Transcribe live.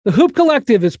The Hoop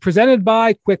Collective is presented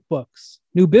by QuickBooks.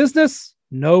 New business?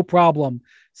 No problem.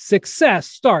 Success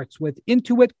starts with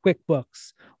Intuit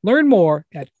QuickBooks. Learn more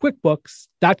at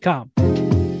QuickBooks.com.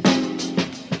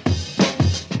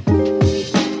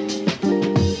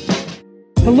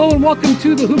 Hello and welcome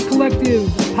to the Hoop Collective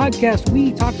podcast.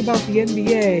 We talk about the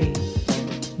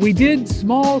NBA. We did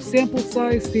small sample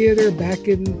size theater back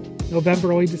in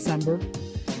November, early December.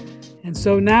 And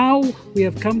so now we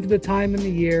have come to the time in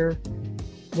the year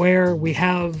where we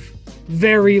have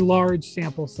very large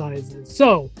sample sizes.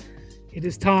 So it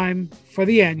is time for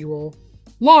the annual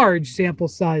large sample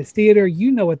size theater.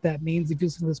 You know what that means if you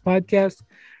listen to this podcast.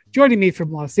 Joining me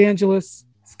from Los Angeles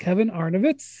is Kevin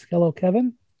Arnovitz. Hello,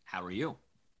 Kevin. How are you?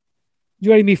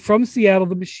 Joining me from Seattle,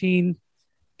 the Machine,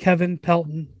 Kevin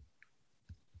Pelton.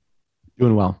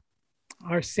 Doing well.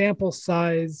 Our sample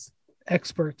size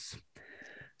experts.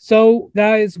 So,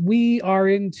 guys, we are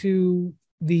into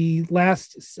the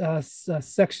last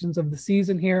sections of the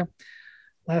season here,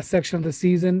 last section of the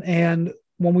season. And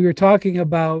when we were talking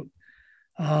about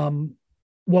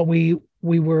what we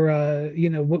were,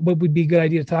 what would be a good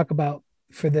idea to talk about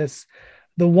for this,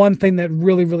 the one thing that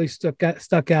really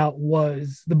stuck out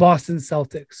was the Boston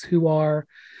Celtics, who are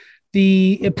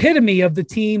the epitome of the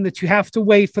team that you have to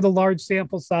wait for the large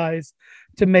sample size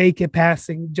to make a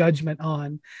passing judgment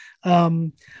on.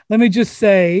 Let me just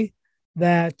say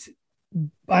that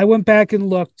I went back and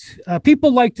looked.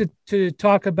 People like to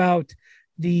talk about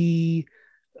the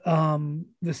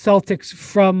Celtics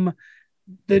from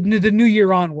the new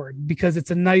year onward because it's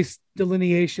a nice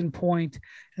delineation point.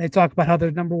 And they talk about how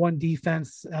they're number one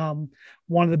defense,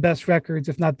 one of the best records,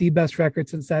 if not the best record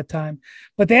since that time.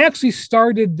 But they actually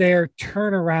started their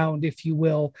turnaround, if you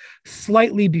will,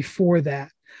 slightly before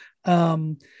that.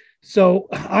 So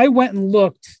I went and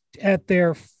looked at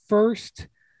their first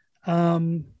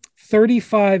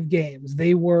 35 games.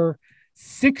 They were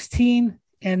 16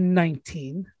 and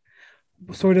 19,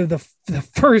 sort of the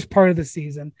first part of the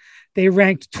season. They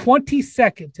ranked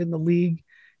 22nd in the league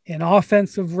in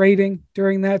offensive rating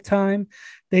during that time.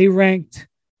 They ranked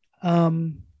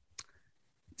ninth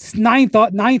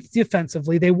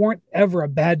defensively. They weren't ever a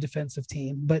bad defensive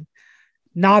team, but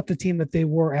not the team that they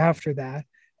were after that.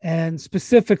 And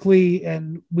specifically,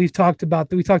 and we talked about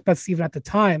Steven at the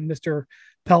time, Mr.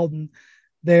 Pelton,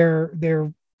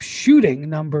 their shooting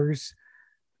numbers,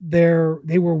 they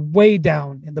were way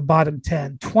down in the bottom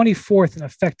 10, 24th in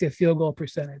effective field goal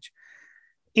percentage.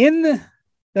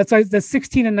 That's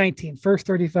 16 and 19, first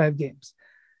 35 games.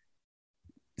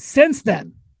 Since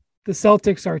then, the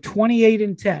Celtics are 28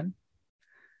 and 10,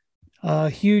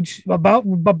 huge, about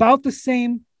the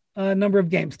same number of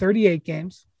games, 38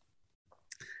 games.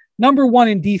 Number one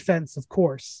in defense, of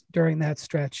course, during that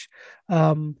stretch,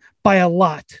 by a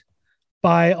lot,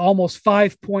 by almost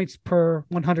 5 points per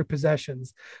 100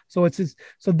 possessions. So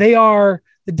they are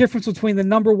the difference between the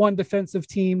number one defensive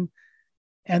team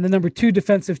and the number two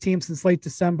defensive team since late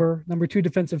December. Number two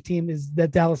defensive team is the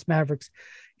Dallas Mavericks,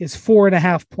 is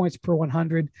 4.5 points per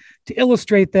 100. To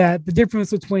illustrate that, the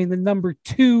difference between the number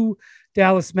two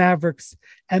Dallas Mavericks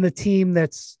and the team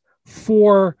that's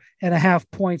 4.5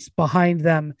 points behind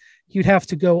them, you'd have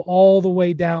to go all the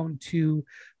way down to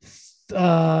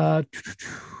the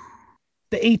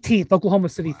 18th Oklahoma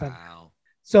City Thunder.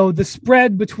 So the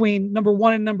spread between number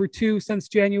one and number two since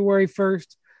January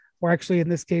 1st, or actually in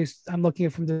this case, I'm looking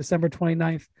at from December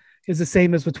 29th, is the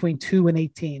same as between 2 and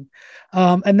 18.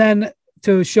 And then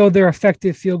to show their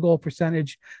effective field goal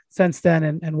percentage since then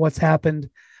and what's happened,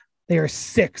 they are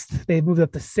sixth. They've moved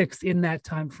up to sixth in that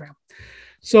time frame.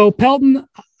 So Pelton,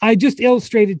 I just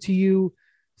illustrated to you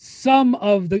some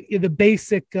of the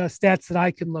basic stats that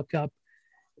I can look up.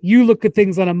 You look at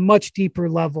things on a much deeper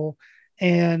level,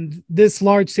 and this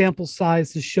large sample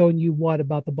size has shown you what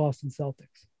about the Boston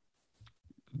Celtics?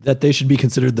 That they should be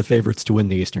considered the favorites to win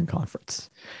the Eastern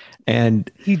Conference. And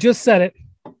he just said it.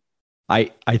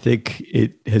 I think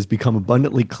it has become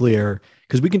abundantly clear,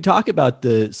 because we can talk about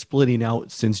the splitting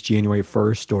out since January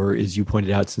 1st, or as you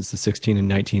pointed out, since the 16 and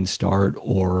 19 start,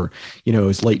 or, it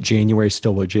was late January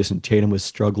still where Jason Tatum was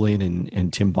struggling,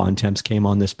 and Tim Bontemps came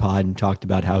on this pod and talked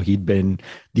about how he'd been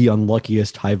the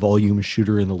unluckiest high volume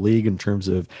shooter in the league in terms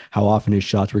of how often his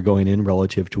shots were going in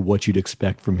relative to what you'd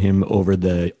expect from him over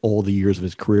all the years of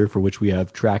his career, for which we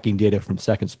have tracking data from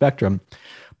Second Spectrum.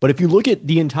 But if you look at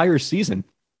the entire season,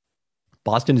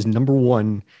 Boston is number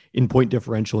one in point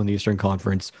differential in the Eastern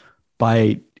Conference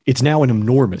it's now an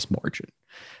enormous margin.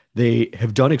 They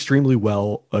have done extremely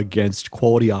well against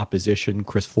quality opposition.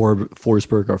 Chris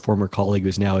Forsberg, our former colleague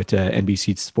who's now at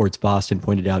NBC Sports Boston,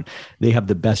 pointed out they have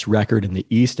the best record in the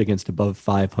East against above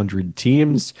 500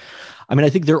 teams. I mean, I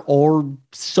think there are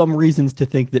some reasons to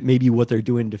think that maybe what they're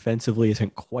doing defensively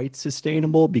isn't quite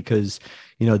sustainable because,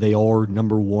 they are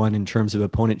number one in terms of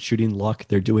opponent shooting luck.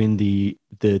 They're doing the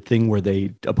thing where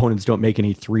opponents don't make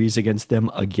any threes against them.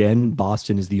 Again,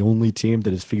 Boston is the only team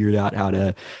that has figured out how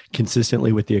to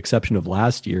consistently, with the exception of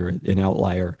last year, an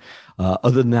outlier.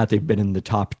 Other than that, they've been in the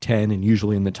top 10 and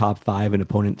usually in the top 5 in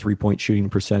opponent 3-point shooting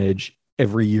percentage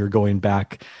every year going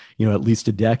back, at least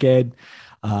a decade.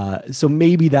 So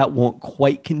maybe that won't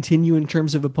quite continue in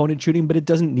terms of opponent shooting, but it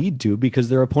doesn't need to because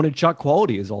their opponent shot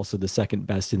quality is also the second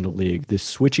best in the league. This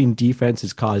switching defense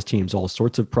has caused teams all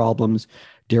sorts of problems.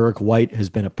 Derek White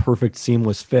has been a perfect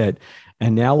seamless fit.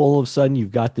 And now all of a sudden you've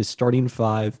got this starting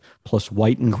 5 plus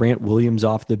White and Grant Williams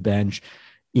off the bench.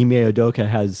 Ime Udoka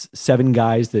has 7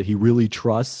 guys that he really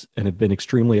trusts and have been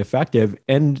extremely effective.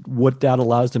 And what that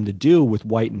allows them to do with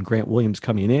White and Grant Williams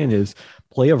coming in is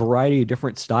play a variety of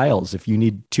different styles. If you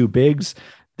need 2 bigs,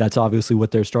 that's obviously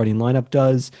what their starting lineup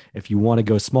does. If you want to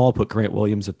go small, put Grant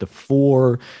Williams at the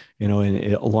 4,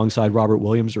 and alongside Robert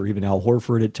Williams or even Al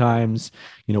Horford at times.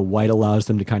 White allows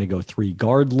them to kind of go 3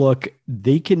 guard look.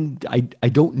 They can, I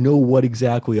don't know what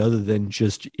exactly other than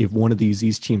just if one of these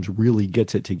East teams really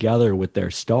gets it together with their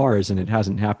stars, and it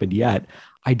hasn't happened yet,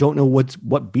 I don't know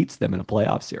what beats them in a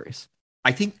playoff series.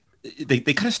 I think they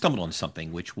kind of stumbled on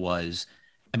something, which was,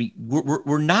 I mean,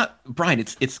 we're not, Brian,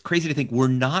 it's crazy to think we're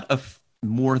not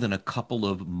more than a couple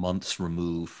of months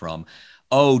removed from,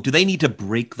 do they need to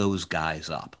break those guys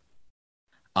up?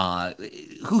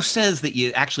 Who says that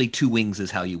you actually 2 wings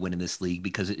is how you win in this league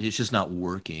because it's just not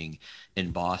working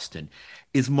in Boston?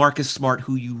 Is Marcus Smart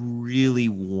who you really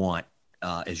want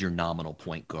as your nominal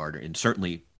point guard and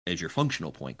certainly as your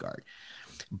functional point guard?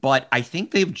 But I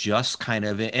think they've just kind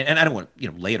of, and I don't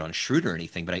want lay it on Schroeder or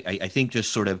anything, but I think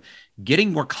just sort of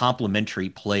getting more complementary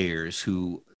players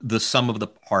who the sum of the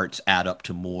parts add up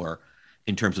to more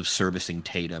in terms of servicing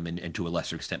Tatum and to a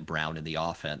lesser extent Brown in the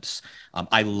offense.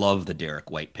 I love the Derek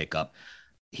White pickup.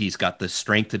 He's got the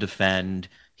strength to defend.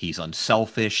 He's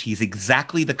unselfish. He's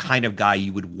exactly the kind of guy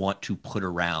you would want to put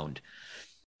around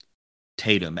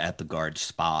Tatum at the guard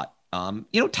spot.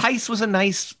 Tice was a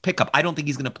nice pickup. I don't think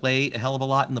he's going to play a hell of a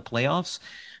lot in the playoffs,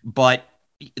 but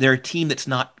they're a team that's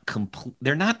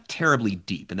they're not terribly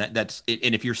deep. And that's it.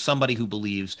 And if you're somebody who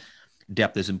believes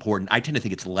depth is important, I tend to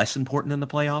think it's less important in the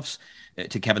playoffs.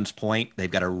 To Kevin's point,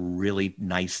 they've got a really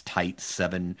nice, tight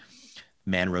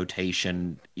 7-man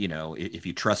rotation. If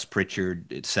you trust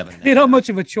Pritchard, it's 7. They don't have much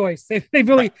of a choice. They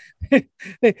really,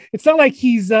 it's not like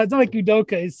it's not like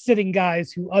Udoka is sitting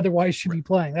guys who otherwise should be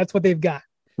playing. That's what they've got.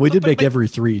 We did make every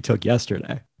 3 he took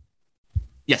yesterday.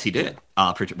 Yes, he did.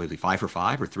 Pritchard was 5 for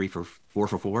 5 or 3 for 4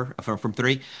 for 4 from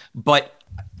 3. But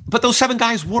those 7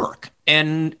 guys work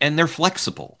and they're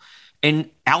flexible.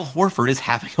 And Al Horford is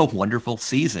having a wonderful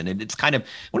season. And it's kind of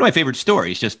one of my favorite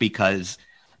stories just because,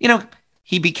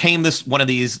 he became one of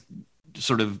these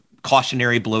sort of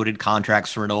cautionary bloated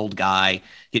contracts for an old guy,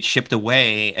 gets shipped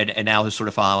away, and now has sort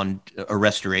of found a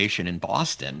restoration in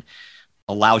Boston.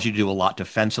 Allows you to do a lot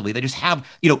defensively. They just have,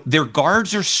 their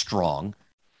guards are strong.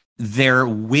 Their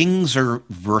wings are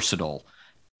versatile.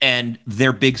 And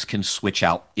their bigs can switch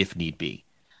out if need be.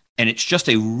 And it's just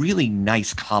a really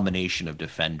nice combination of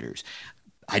defenders.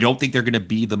 I don't think they're going to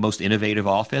be the most innovative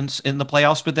offense in the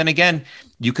playoffs. But then again,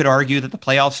 you could argue that the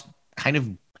playoffs kind of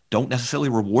don't necessarily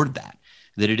reward that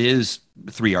it is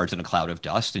 3 yards in a cloud of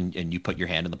dust and you put your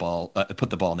hand in the ball, put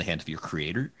the ball in the hands of your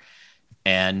creator.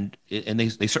 And they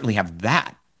certainly have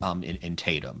that in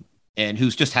Tatum, and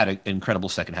who's just had an incredible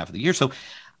second half of the year. So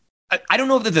I don't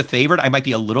know if they're the favorite. I might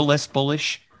be a little less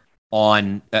bullish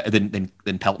on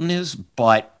than Pelton is,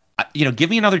 but give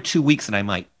me another 2 weeks and I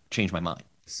might change my mind.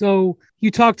 So you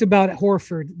talked about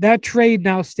Horford. That trade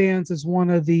now stands as one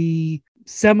of the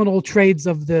seminal trades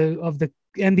of the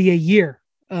NBA year,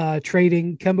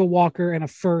 trading Kemba Walker and a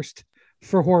first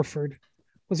for Horford.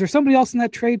 Was there somebody else in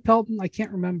that trade, Pelton? I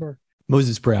can't remember.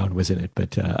 Moses Brown was in it,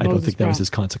 but I don't think that was as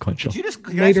consequential. Did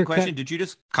you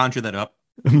just conjure that up?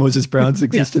 Moses Brown's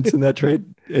existence in that trade?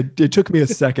 It took me a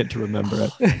second to remember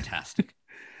it. Fantastic.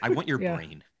 I want your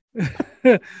brain.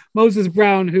 Moses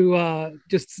Brown, who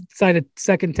just signed a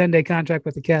second 10-day contract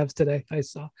with the Cavs today, I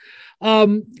saw.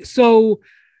 So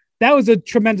that was a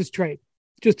tremendous trade.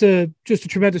 Just a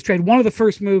tremendous trade. One of the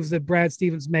first moves that Brad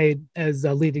Stevens made as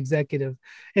a lead executive,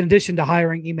 in addition to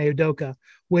hiring Ime Udoka,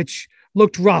 which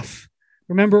looked rough.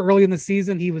 Remember early in the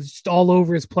season, he was just all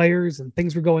over his players and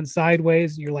things were going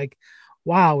sideways. And you're like,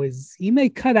 wow, is Ime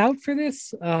cut out for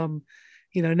this? Now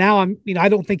I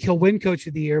don't think he'll win Coach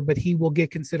of the Year, but he will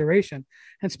get consideration.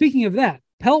 And speaking of that,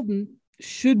 Pelton,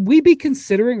 should we be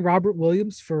considering Robert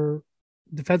Williams for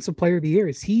Defensive Player of the Year?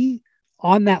 Is he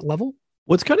on that level?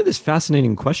 Well, it's kind of this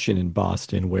fascinating question in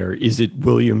Boston where is it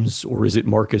Williams or is it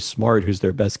Marcus Smart who's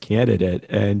their best candidate?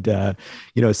 And,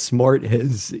 Smart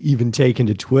has even taken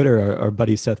to Twitter. Our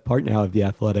buddy Seth Partnow of The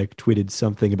Athletic tweeted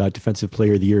something about Defensive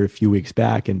Player of the Year a few weeks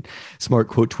back. And Smart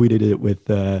quote tweeted it with,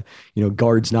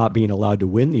 guards not being allowed to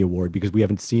win the award because we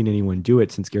haven't seen anyone do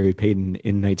it since Gary Payton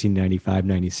in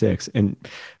 1995-96. And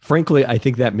frankly, I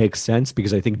think that makes sense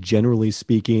because I think generally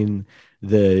speaking,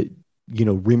 the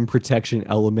rim protection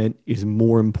element is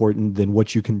more important than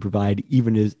what you can provide,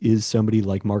 even is somebody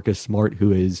like Marcus Smart,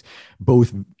 who is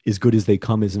both as good as they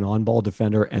come as an on-ball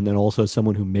defender and then also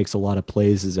someone who makes a lot of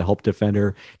plays as a help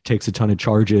defender, takes a ton of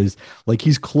charges. Like,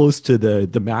 he's close to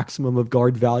the maximum of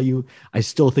guard value. I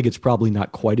still think it's probably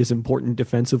not quite as important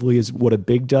defensively as what a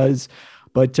big does.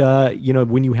 But,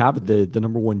 when you have the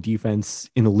number one defense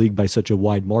in the league by such a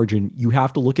wide margin, you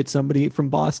have to look at somebody from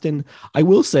Boston. I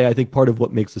will say, I think part of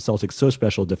what makes the Celtics so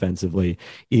special defensively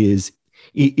is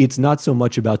it's not so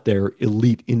much about their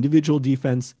elite individual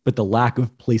defense, but the lack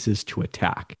of places to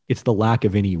attack. It's the lack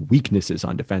of any weaknesses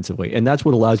on defensively. And that's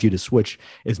what allows you to switch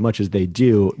as much as they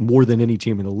do, more than any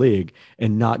team in the league,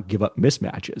 and not give up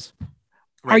mismatches.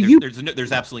 Right.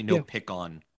 There's absolutely no pick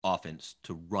on offense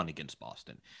to run against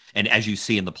Boston. And as you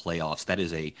see in the playoffs, that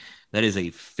is a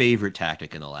favorite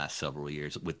tactic in the last several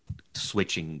years, with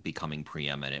switching becoming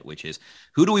preeminent, which is,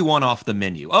 who do we want off the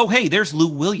menu? Oh, hey, there's Lou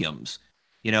Williams.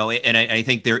 And I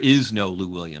think there is no Lou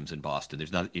Williams in Boston.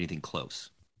 There's not anything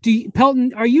close.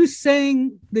 Pelton, are you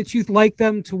saying that you'd like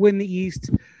them to win the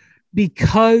East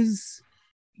because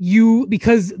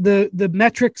the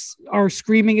metrics are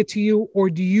screaming it to you, or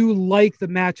do you like the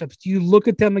matchups? Do you look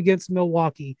at them against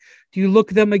Milwaukee? Do you look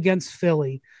at them against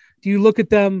Philly? Do you look at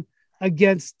them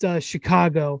against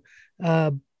Chicago,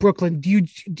 Brooklyn?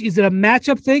 Is it a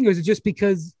matchup thing, or is it just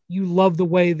because you love the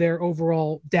way their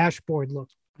overall dashboard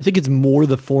looks? I think it's more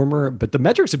the former, but the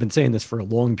metrics have been saying this for a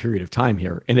long period of time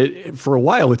here. And for a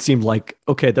while, it seemed like,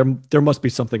 okay, there must be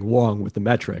something wrong with the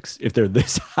metrics if they're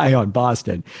this high on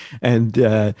Boston. And,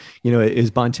 as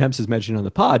Bontemps has mentioned on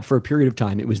the pod, for a period of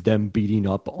time, it was them beating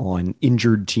up on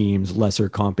injured teams, lesser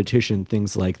competition,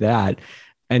 things like that.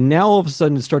 And now all of a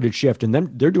sudden it started shifting.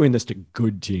 They're doing this to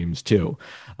good teams too.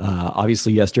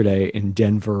 Obviously yesterday in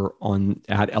Denver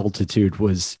at altitude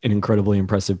was an incredibly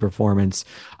impressive performance.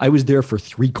 I was there for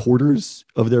 3/4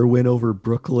 of their win over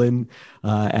Brooklyn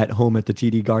at home at the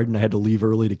TD Garden. I had to leave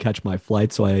early to catch my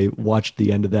flight, so I watched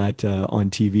the end of that on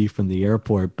TV from the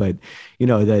airport. But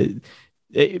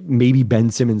maybe Ben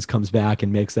Simmons comes back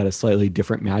and makes that a slightly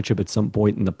different matchup at some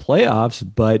point in the playoffs,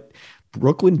 but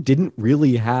Brooklyn didn't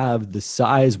really have the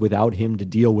size without him to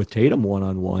deal with Tatum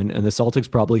one-on-one, and the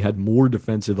Celtics probably had more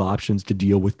defensive options to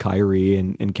deal with Kyrie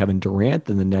and Kevin Durant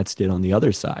than the Nets did on the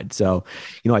other side. So,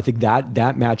 I think that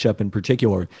matchup in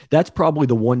particular, that's probably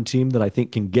the one team that I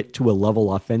think can get to a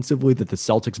level offensively that the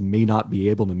Celtics may not be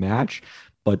able to match.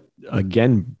 But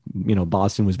again,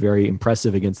 Boston was very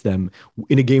impressive against them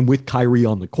in a game with Kyrie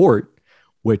on the court,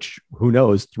 which, who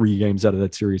knows, 3 games out of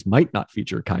that series might not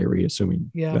feature Kyrie,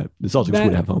 assuming that the Celtics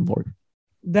would have home court.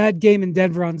 That game in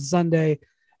Denver on Sunday,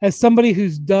 as somebody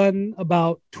who's done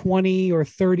about 20 or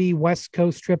 30 West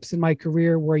Coast trips in my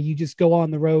career where you just go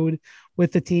on the road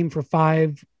with the team for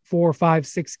 4, 5,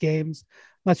 6 games.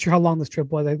 I'm not sure how long this trip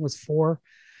was. I think it was 4.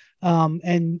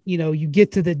 And, you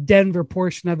get to the Denver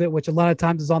portion of it, which a lot of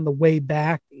times is on the way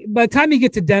back. By the time you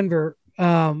get to Denver,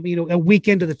 a week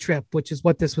into the trip, which is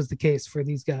what this was the case for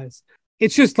these guys.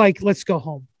 It's just like, let's go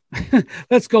home.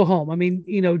 Let's go home. I mean,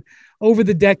 over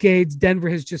the decades, Denver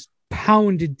has just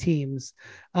pounded teams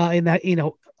in that,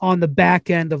 on the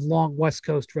back end of long West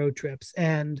Coast road trips.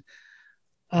 And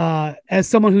as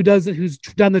someone who's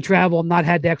done the travel, not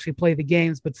had to actually play the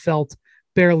games, but felt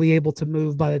barely able to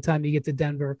move by the time you get to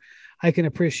Denver, I can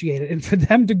appreciate it. And for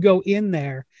them to go in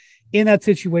there in that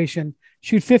situation,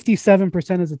 shoot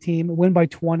 57% as a team, win by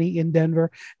 20 in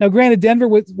Denver. Now, granted, Denver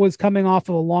was coming off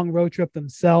of a long road trip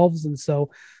themselves. And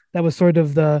so that was sort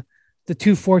of the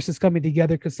two forces coming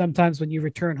together, because sometimes when you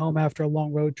return home after a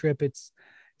long road trip, it's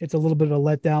a little bit of a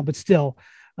letdown. But still,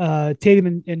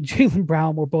 Tatum and Jaylen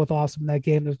Brown were both awesome in that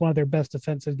game. It was one of their best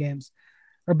defensive games,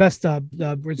 or best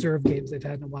reserve games they've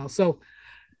had in a while. So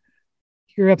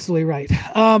you're absolutely right.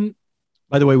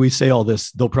 By the way, we say all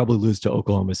this, they'll probably lose to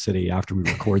Oklahoma City after we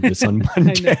record this on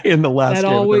Monday in the last game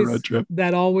of the road trip.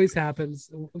 That always happens.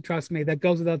 Trust me, that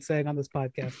goes without saying on this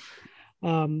podcast.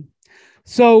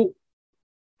 So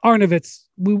Arnovitz,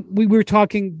 we were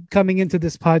talking coming into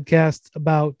this podcast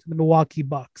about the Milwaukee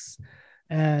Bucks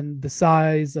and the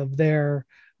size of their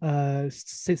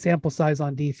sample size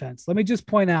on defense. Let me just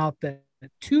point out that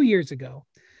 2 years ago,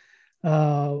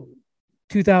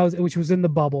 2000, which was in the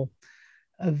bubble,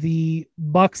 the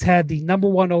Bucks had the number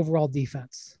 1 overall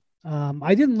defense.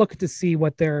 I didn't look to see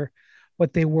what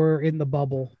they were in the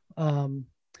bubble,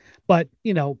 but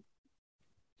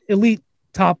elite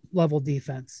top level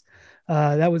defense.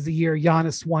 That was the year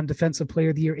Giannis won Defensive Player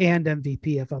of the Year and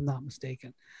MVP, if I'm not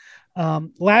mistaken.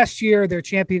 Last year, their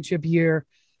championship year,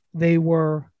 they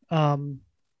were number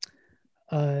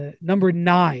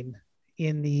 9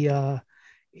 in the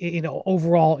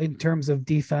overall in terms of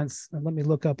defense. And let me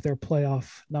look up their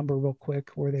playoff number real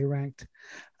quick, where they ranked.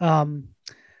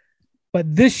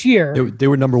 But this year they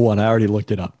were number 1. I already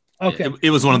looked it up. Okay, it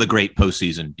was one of the great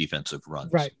postseason defensive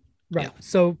runs. Right. Yeah.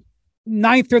 So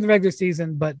 9th during the regular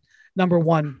season, but number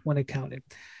 1 when it counted.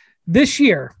 This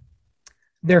year,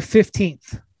 they're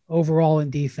 15th overall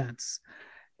in defense.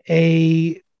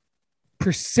 A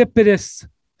precipitous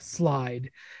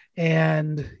slide.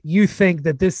 And you think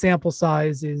that this sample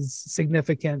size is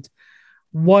significant.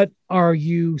 What are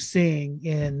you seeing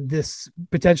in this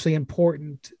potentially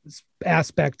important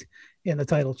aspect in the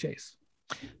title chase?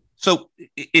 So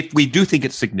if we do think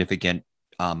it's significant,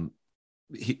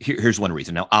 here's one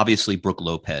reason. Now, obviously, Brook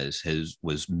Lopez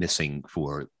was missing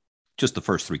for just the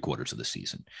first 3 quarters of the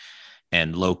season.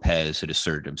 And Lopez had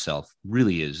asserted himself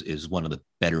really is one of the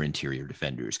better interior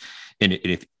defenders. And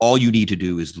if all you need to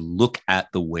do is look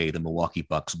at the way the Milwaukee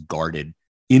Bucks guarded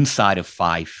inside of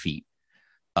 5 feet,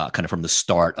 kind of from the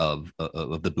start of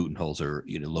the Budenholzer,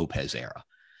 Lopez era,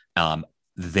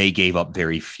 they gave up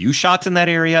very few shots in that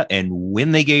area. And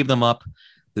when they gave them up,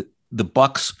 the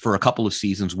Bucks for a couple of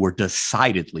seasons were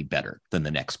decidedly better than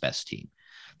the next best team.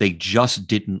 They just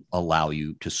didn't allow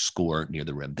you to score near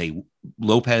the rim.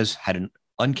 Lopez had an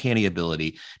uncanny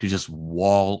ability to just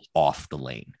wall off the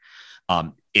lane.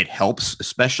 It helps,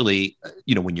 especially,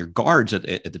 when your guards at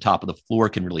the top of the floor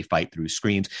can really fight through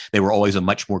screens. They were always a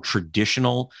much more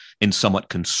traditional and somewhat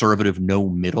conservative no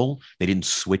middle. They didn't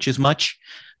switch as much.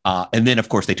 And then, of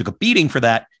course, they took a beating for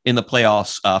that in the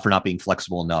playoffs for not being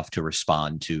flexible enough to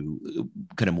respond to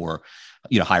kind of more,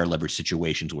 higher leverage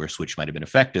situations where a switch might have been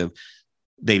effective.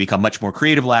 They become much more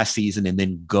creative last season and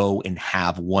then go and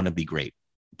have one of the great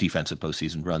defensive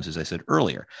postseason runs, as I said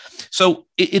earlier. So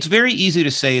it's very easy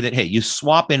to say that, hey, you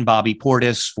swap in Bobby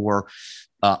Portis for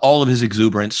all of his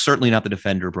exuberance, certainly not the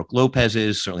defender Brook Lopez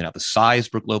is, certainly not the size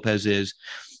Brook Lopez is,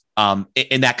 and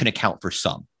that can account for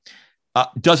some.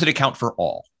 Does it account for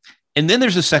all? And then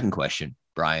there's a second question,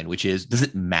 Brian, which is, does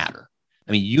it matter?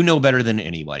 I mean, you know better than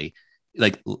anybody,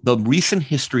 like the recent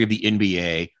history of the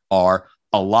NBA are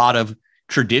a lot of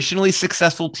traditionally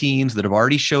successful teams that have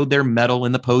already showed their mettle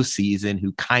in the postseason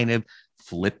who kind of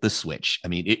flip the switch. I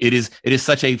mean, it is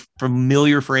such a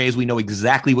familiar phrase. We know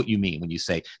exactly what you mean when you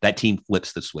say that team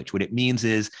flips the switch. What it means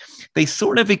is they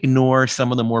sort of ignore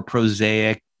some of the more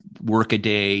prosaic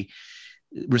work-a-day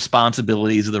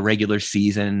responsibilities of the regular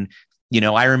season.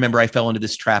 I remember I fell into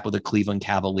this trap with the Cleveland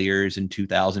Cavaliers in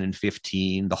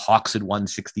 2015. The Hawks had won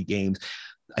 60 games.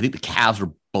 I think the Cavs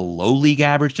were below league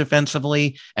average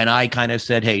defensively. And I kind of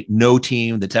said, hey, no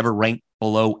team that's ever ranked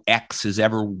below X has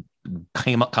ever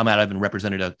come out of and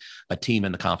represented a team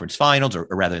in the conference finals or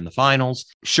rather in the finals.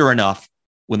 Sure enough,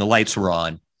 when the lights were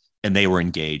on and they were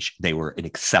engaged, they were an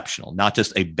exceptional, not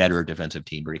just a better defensive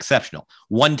team, but exceptional.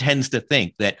 One tends to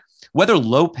think that whether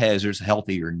Lopez is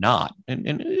healthy or not, and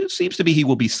it seems to be he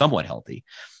will be somewhat healthy.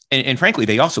 And frankly,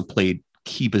 they also played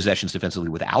key possessions defensively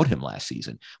without him last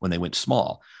season when they went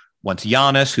small. Once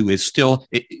Giannis, who is still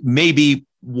maybe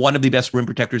one of the best rim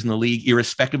protectors in the league,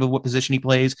 irrespective of what position he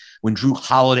plays, when Drew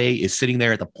Holiday is sitting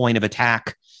there at the point of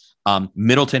attack,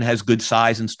 Middleton has good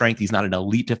size and strength. He's not an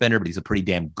elite defender, but he's a pretty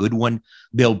damn good one.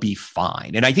 They'll be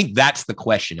fine. And I think that's the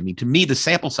question. I mean, to me, the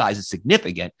sample size is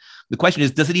significant. The question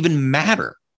is, does it even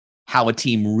matter how a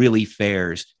team really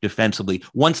fares defensively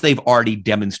once they've already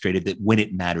demonstrated that when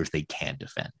it matters, they can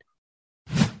defend?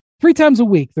 3 times a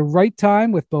week, The Right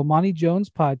Time with Bomani Jones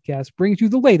podcast brings you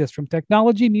the latest from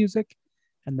technology, music,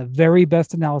 and the very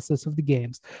best analysis of the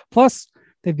games. Plus,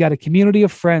 they've got a community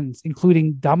of friends,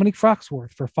 including Dominic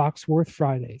Foxworth for Foxworth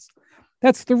Fridays.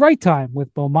 That's The Right Time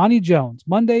with Bomani Jones,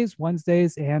 Mondays,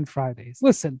 Wednesdays, and Fridays.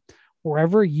 Listen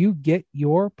wherever you get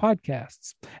your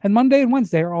podcasts. And Monday and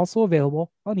Wednesday are also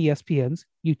available on ESPN's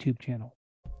YouTube channel.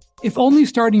 If only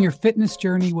starting your fitness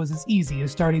journey was as easy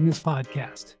as starting this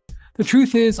podcast. The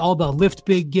truth is, all the lift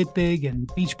big, get big, and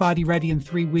Beachbody ready in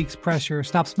 3 weeks pressure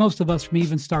stops most of us from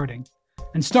even starting.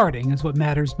 And starting is what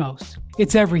matters most.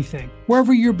 It's everything.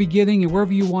 Wherever you're beginning and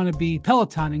wherever you want to be,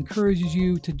 Peloton encourages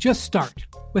you to just start.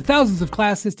 With thousands of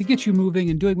classes to get you moving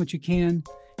and doing what you can,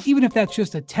 even if that's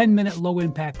just a 10-minute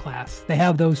low-impact class, they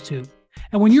have those too.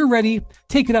 And when you're ready,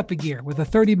 take it up a gear with a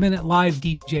 30-minute live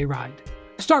DJ ride.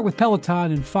 Start with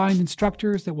Peloton and find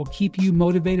instructors that will keep you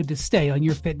motivated to stay on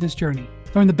your fitness journey.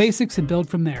 Learn the basics and build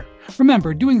from there.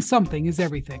 Remember, doing something is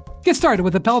everything. Get started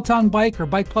with a Peloton bike or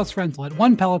Bike Plus rental at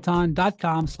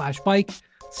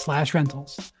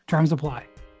onepeloton.com/bike/rentals. Terms apply.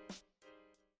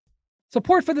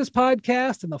 Support for this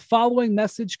podcast and the following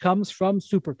message comes from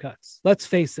Supercuts. Let's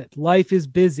face it, life is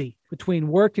busy. Between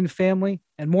work and family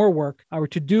and more work, our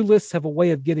to-do lists have a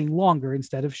way of getting longer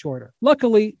instead of shorter.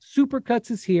 Luckily, Supercuts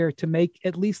is here to make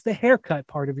at least the haircut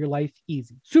part of your life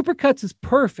easy. Supercuts is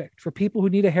perfect for people who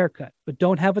need a haircut but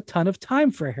don't have a ton of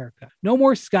time for a haircut. No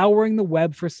more scouring the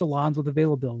web for salons with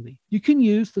availability. You can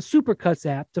use the Supercuts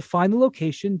app to find the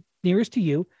location nearest to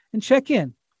you and check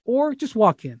in, or just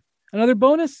walk in. Another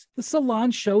bonus, the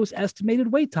salon shows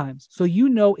estimated wait times, so you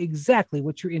know exactly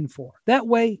what you're in for. That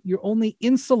way, you're only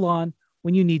in salon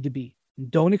when you need to be,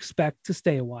 and don't expect to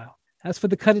stay a while. As for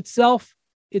the cut itself,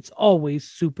 it's always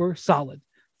super solid,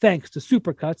 thanks to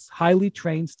Supercuts' highly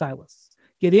trained stylists.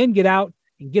 Get in, get out,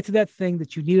 and get to that thing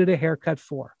that you needed a haircut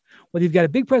for. Whether you've got a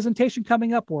big presentation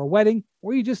coming up or a wedding,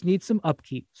 or you just need some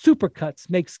upkeep, Supercuts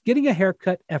makes getting a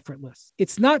haircut effortless.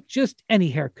 It's not just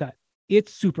any haircut.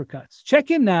 It's Supercuts.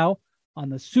 Check in now on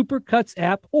the Supercuts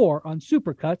app or on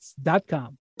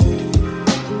supercuts.com.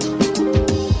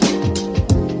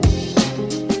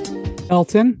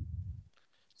 Elton?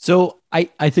 So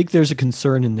I think there's a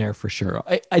concern in there for sure.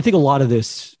 I think a lot of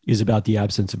this is about the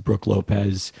absence of Brook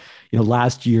Lopez. You know,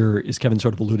 last year, as Kevin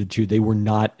sort of alluded to, they were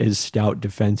not as stout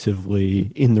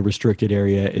defensively in the restricted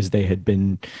area as they had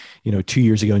been, 2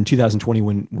 years ago. In 2020,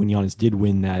 when Giannis did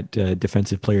win that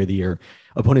Defensive Player of the Year,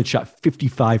 opponents shot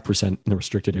 55% in the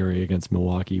restricted area against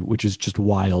Milwaukee, which is just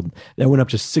wild. That went up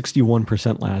to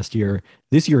 61% last year.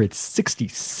 This year, it's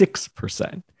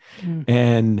 66%.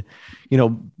 And,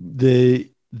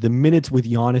 the minutes with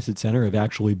Giannis at center have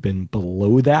actually been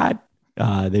below that.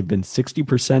 They've been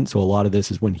 60%. So a lot of this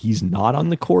is when he's not on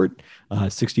the court,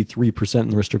 63% in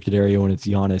the restricted area when it's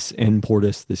Giannis and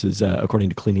Portis. This is according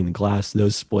to Cleaning the Glass,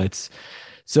 those splits.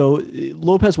 So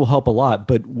Lopez will help a lot.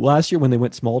 But last year when they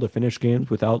went small to finish games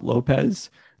without Lopez,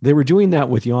 they were doing that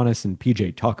with Giannis and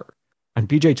PJ Tucker. And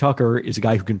PJ Tucker is a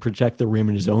guy who can protect the rim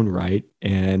in his own right.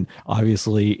 And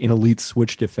obviously an elite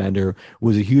switch defender,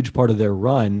 was a huge part of their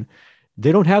run.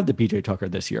 They don't have the PJ Tucker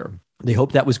this year. They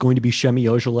hoped that was going to be Shemi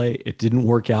Ojeleye. It didn't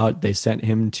work out. They sent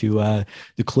him to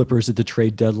the Clippers at the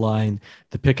trade deadline.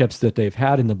 The pickups that they've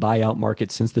had in the buyout market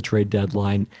since the trade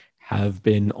deadline have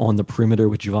been on the perimeter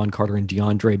with Javon Carter and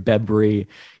DeAndre Bembry,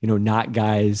 not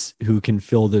guys who can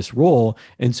fill this role.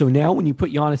 And so now when you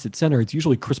put Giannis at center, it's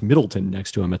usually Chris Middleton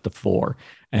next to him at the 4.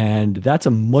 And that's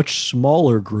a much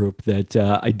smaller group that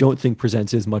I don't think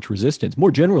presents as much resistance.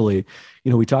 More generally,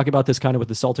 we talk about this kind of with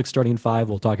the Celtics starting 5.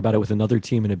 We'll talk about it with another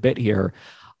team in a bit here.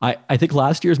 I think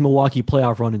last year's Milwaukee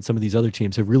playoff run and some of these other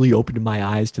teams have really opened my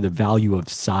eyes to the value of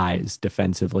size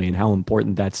defensively and how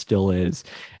important that still is.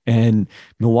 And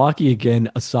Milwaukee, again,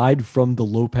 aside from the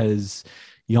Lopez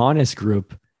Giannis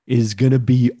group, is going to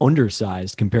be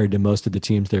undersized compared to most of the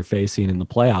teams they're facing in the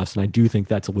playoffs. And I do think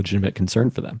that's a legitimate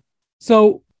concern for them.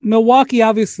 So Milwaukee,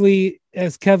 obviously,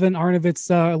 as Kevin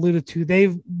Arnovitz alluded to,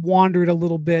 they've wandered a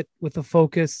little bit with the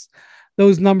focus.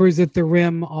 Those numbers at the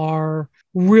rim are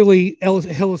really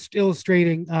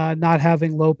illustrating not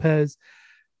having Lopez.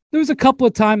 There was a couple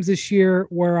of times this year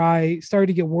where I started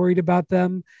to get worried about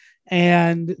them.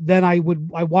 And then I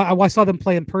saw them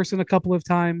play in person a couple of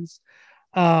times.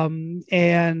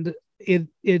 And it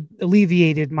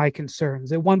alleviated my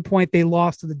concerns. At one point, they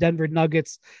lost to the Denver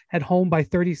Nuggets at home by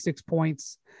 36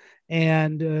 points.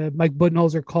 And Mike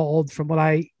Budenholzer called, from what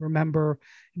I remember,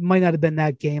 it might not have been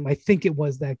that game. I think it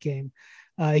was that game.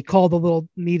 He called a little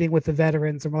meeting with the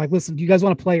veterans and we're like, listen, do you guys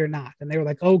want to play or not? And they were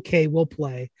like, okay, we'll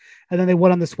play. And then they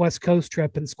went on this West Coast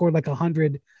trip and scored like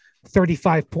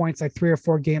 135 points, like 3 or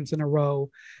 4 games in a row.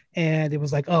 And it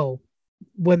was like, oh,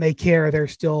 when they care, they're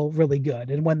still really good.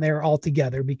 And when they're all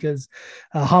together, because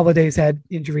Holiday's had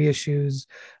injury issues,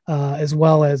 as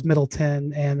well as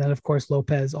Middleton. And then of course,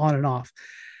 Lopez, on and off.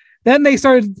 Then they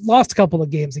lost a couple of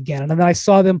games again. And then I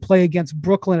saw them play against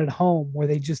Brooklyn at home, where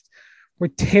they just were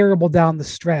terrible down the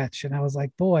stretch. And I was like,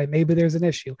 boy, maybe there's an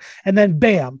issue. And then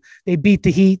bam, they beat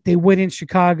the Heat. They win in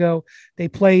Chicago. They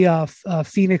play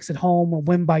Phoenix at home and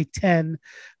win by 10.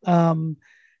 They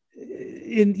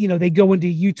go into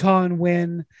Utah and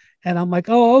win. And I'm like,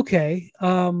 oh, okay.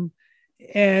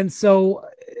 And so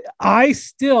I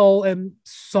still am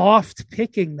soft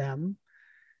picking them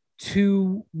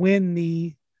to win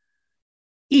the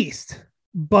East,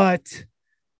 but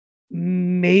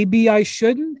maybe I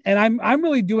shouldn't. And I'm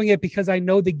really doing it because I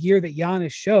know the gear that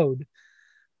Giannis showed.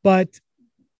 But,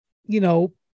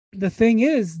 the thing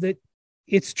is that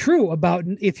it's true about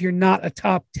if you're not a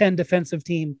top 10 defensive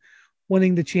team,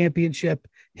 winning the championship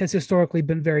has historically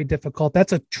been very difficult.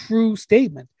 That's a true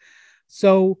statement.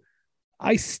 So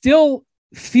I still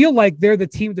feel like they're the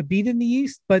team to beat in the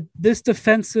East, but this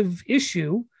defensive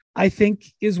issue, I think,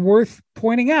 is worth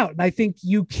pointing out. And I think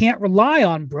you can't rely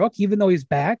on Brook, even though he's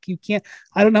back.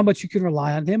 I don't know how much you can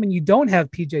rely on him, and you don't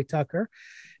have PJ Tucker.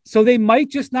 So they might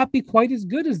just not be quite as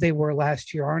good as they were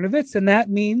last year, Arnovitz. And that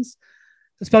means,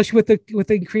 especially with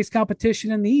the increased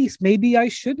competition in the East, maybe I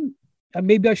should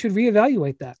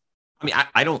reevaluate that. I mean,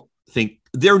 I don't think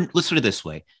let's put it this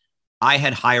way. I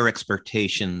had higher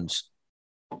expectations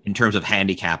in terms of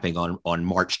handicapping on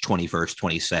March 21st,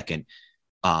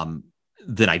 22nd,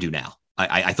 than I do now.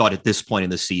 I thought at this point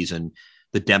in the season,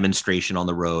 the demonstration on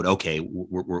the road, okay,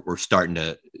 we're starting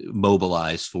to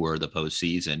mobilize for the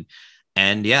postseason.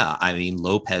 And yeah, I mean,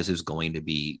 Lopez is going to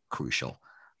be crucial.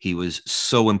 He was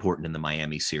so important in the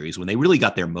Miami series when they really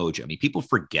got their mojo. I mean, people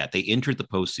forget they entered the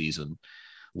postseason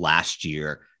last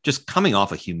year just coming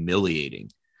off a humiliating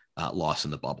loss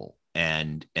in the bubble.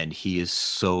 And he is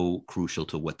so crucial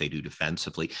to what they do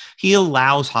defensively. He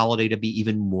allows Holiday to be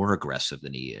even more aggressive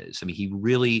than he is. I mean, he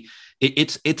really,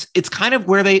 it's kind of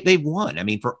where they've won. I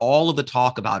mean, for all of the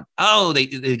talk about, they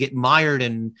get mired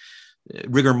in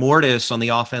rigor mortis on the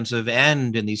offensive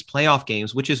end in these playoff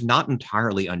games, which is not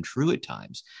entirely untrue at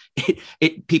times.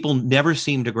 People never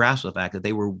seem to grasp the fact that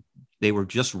they were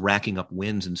just racking up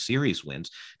wins and series wins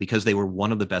because they were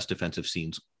one of the best defensive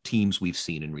teams we've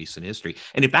seen in recent history.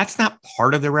 And if that's not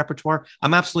part of their repertoire,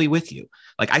 I'm absolutely with you.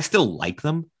 Like, I still like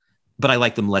them, but I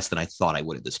like them less than I thought I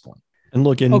would at this point. And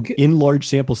look, in large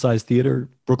sample size theater,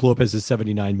 Brook Lopez's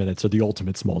 79 minutes are the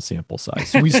ultimate small sample size.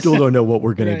 So we still don't know what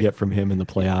we're going to get from him in the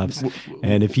playoffs.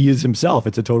 And if he is himself,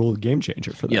 it's a total game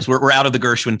changer for them. Yes, we're out of the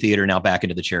Gershwin theater now, back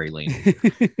into the Cherry Lane.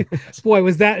 Boy,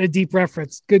 was that a deep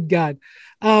reference. Good God.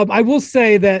 I will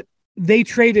say that they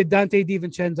traded Dante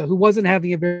DiVincenzo, who wasn't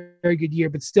having a very, very good year,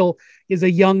 but still is a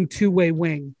young two-way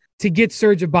wing, to get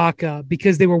Serge Ibaka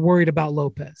because they were worried about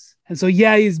Lopez. And so,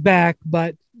 yeah, he's back,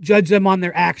 but judge them on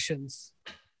their actions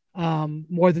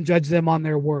more than judge them on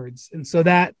their words. And so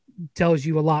that tells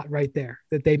you a lot right there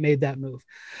that they made that move.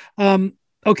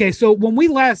 Okay, so when we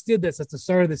last did this at the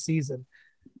start of the season,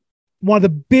 one of the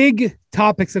big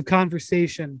topics of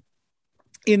conversation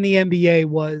in the NBA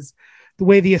was the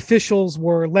way the officials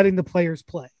were letting the players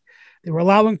play. They were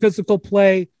allowing physical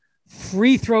play.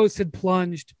 Free throws had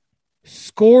plunged.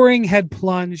 Scoring had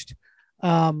plunged.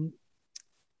 Pelton,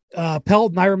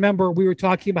 I remember we were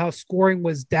talking about how scoring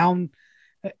was down.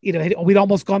 We'd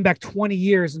almost gone back 20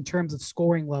 years in terms of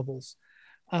scoring levels.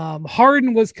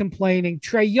 Harden was complaining.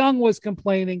 Trae Young was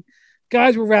complaining.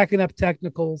 Guys were racking up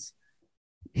technicals.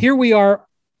 Here we are.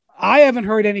 I haven't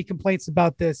heard any complaints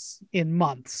about this in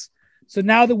months. So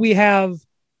now that we have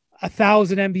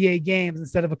 1,000 NBA games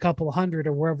instead of a couple of hundred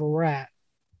or wherever we're at,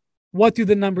 what do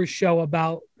the numbers show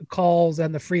about the calls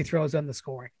and the free throws and the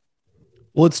scoring?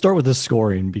 Well, let's start with the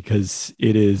scoring, because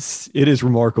it is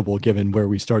remarkable given where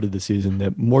we started the season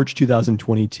that March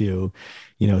 2022,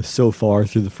 so far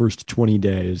through the first 20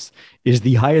 days, is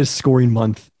the highest scoring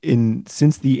month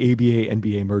since the ABA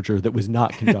NBA merger that was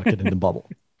not conducted in the bubble.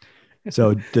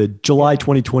 So the July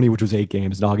 2020, which was 8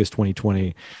 games, and August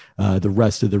 2020, the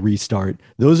rest of the restart,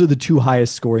 those are the two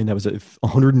highest scoring. That was at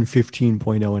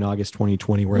 115.0 in August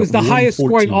 2020. Where it was the highest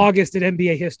scoring August in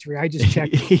NBA history. I just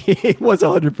checked. It was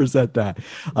 100% that.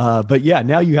 But yeah,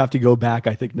 now you have to go back,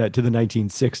 I think, to the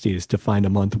 1960s to find a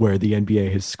month where the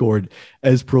NBA has scored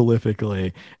as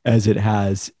prolifically as it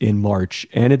has in March.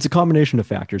 And it's a combination of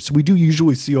factors. So we do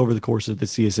usually see over the course of the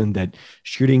season that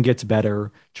shooting gets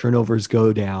better, turnovers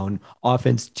go down,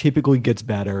 offense typically gets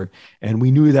better. And we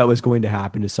knew that was going to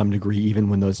happen to some degree, even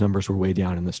when those numbers were way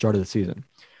down in the start of the season.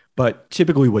 But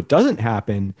typically what doesn't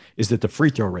happen is that the free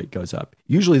throw rate goes up.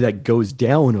 Usually that goes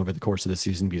down over the course of the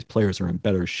season because players are in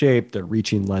better shape, they're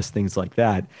reaching less, things like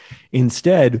that.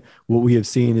 Instead, what we have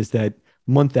seen is that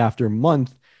month after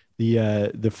month,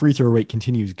 the free throw rate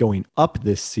continues going up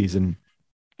this season.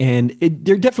 And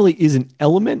there definitely is an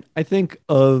element, I think,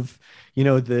 of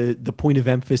the point of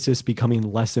emphasis becoming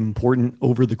less important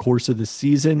over the course of the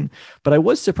season. But I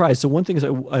was surprised. So one thing is I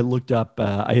looked up,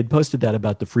 I had posted that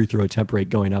about the free throw attempt rate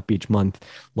going up each month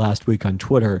last week on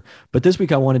Twitter. But this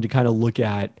week I wanted to kind of look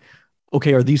at,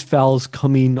 okay, are these fouls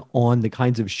coming on the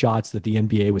kinds of shots that the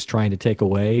NBA was trying to take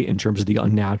away in terms of the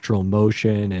unnatural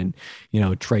motion and,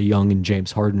 Trae Young and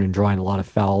James Harden and drawing a lot of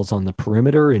fouls on the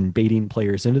perimeter and baiting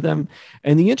players into them?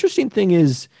 And the interesting thing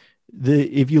is,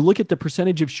 if you look at the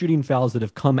percentage of shooting fouls that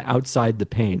have come outside the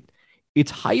paint,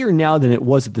 it's higher now than it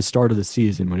was at the start of the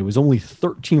season when it was only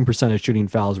 13% of shooting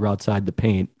fouls were outside the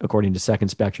paint, according to Second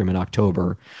Spectrum in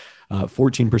October,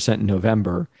 14% in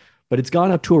November. But it's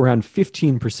gone up to around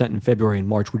 15% in February and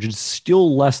March, which is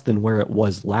still less than where it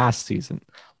was last season.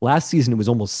 Last season, it was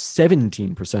almost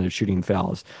 17% of shooting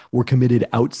fouls were committed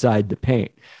outside the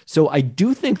paint. So I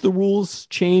do think the rules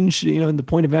change, and the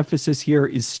point of emphasis here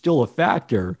is still a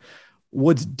factor.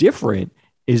 What's different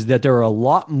is that there are a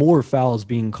lot more fouls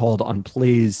being called on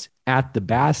plays at the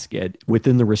basket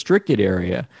within the restricted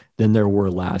area than there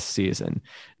were last season.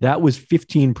 That was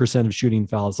 15% of shooting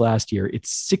fouls last year.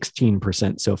 It's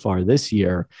 16% so far this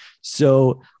year.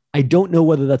 So I don't know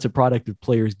whether that's a product of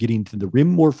players getting to the rim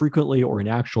more frequently or an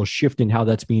actual shift in how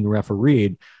that's being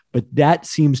refereed, but that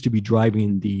seems to be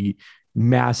driving the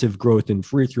massive growth in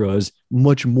free throws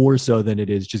much more so than it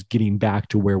is just getting back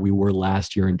to where we were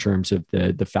last year in terms of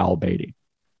the foul baiting.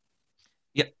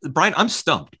 Yeah, Brian, I'm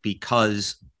stumped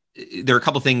because there are a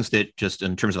couple of things that just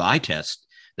in terms of eye test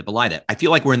that belie that. I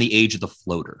feel like we're in the age of the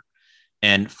floater,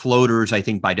 and floaters, I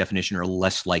think by definition, are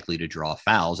less likely to draw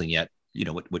fouls. And yet,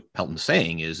 what Pelton's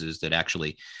saying is that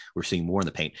actually we're seeing more in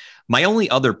the paint. My only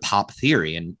other pop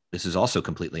theory, and this is also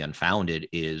completely unfounded,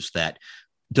 is that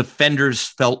defenders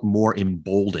felt more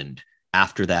emboldened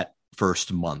after that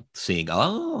first month, seeing,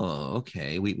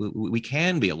 okay, we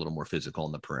can be a little more physical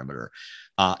on the perimeter.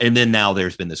 And then now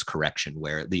there's been this correction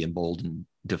where the emboldened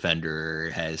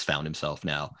defender has found himself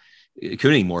now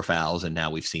committing more fouls, and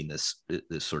now we've seen this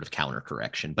sort of counter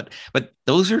correction. But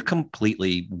those are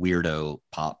completely weirdo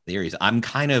pop theories. I'm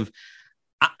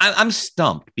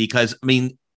stumped because, I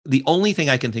mean, the only thing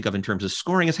I can think of in terms of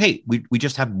scoring is, hey, we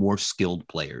just have more skilled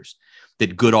players,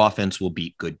 that good offense will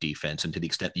beat good defense. And to the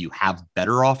extent that you have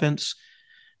better offense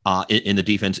in the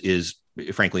defense is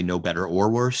frankly no better or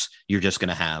worse, you're just going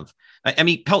to have, I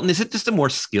mean, Pelton, is it just a more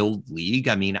skilled league?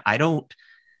 I mean,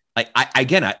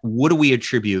 what do we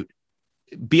attribute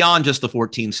beyond just the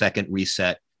 14-second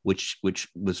reset, which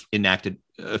was enacted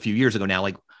a few years ago now?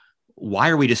 Like, why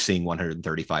are we just seeing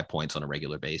 135 points on a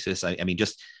regular basis? I mean,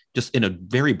 just in a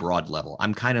very broad level,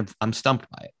 I'm stumped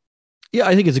by it. Yeah,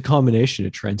 I think it's a combination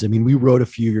of trends. I mean, we wrote a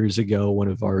few years ago one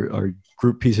of our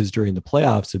group pieces during the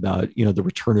playoffs about, the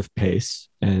return of pace.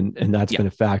 And that's been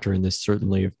a factor in this,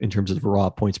 certainly in terms of raw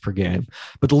points per game.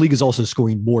 But the league is also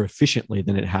scoring more efficiently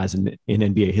than it has in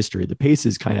NBA history. The pace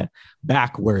is kind of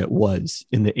back where it was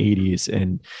in the 80s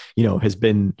and, has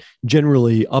been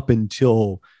generally up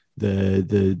until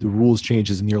the rules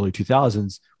changes in the early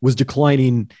 2000s was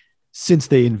declining. Since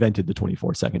they invented the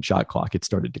 24-second shot clock, it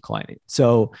started declining.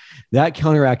 So that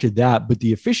counteracted that, but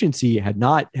the efficiency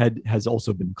has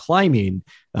also been climbing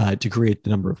to create the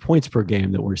number of points per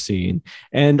game that we're seeing.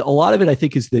 And a lot of it, I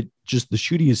think, is that just the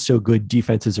shooting is so good,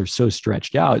 defenses are so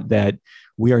stretched out that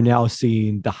we are now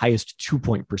seeing the highest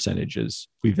 2-point percentages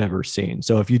we've ever seen.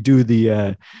 So if you do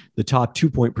the top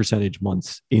 2-point percentage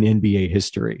months in NBA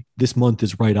history, this month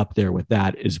is right up there with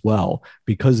that as well,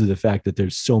 because of the fact that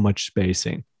there's so much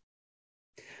spacing.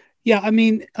 Yeah, I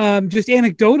mean, just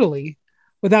anecdotally,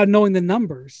 without knowing the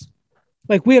numbers,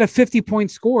 like we had a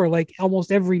 50-point score like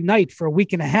almost every night for a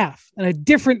week and a half, and a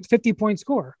different 50-point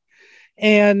score.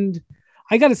 And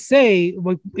I got to say,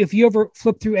 if you ever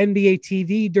flip through NBA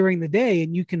TV during the day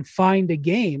and you can find a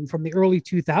game from the early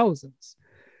 2000s,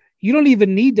 you don't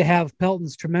even need to have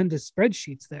Pelton's tremendous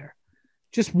spreadsheets there.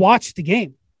 Just watch the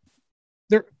game.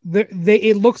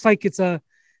 It looks like it's a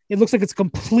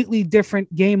completely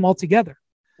different game altogether.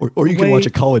 Or you can watch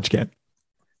a college game.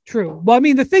 True. Well, I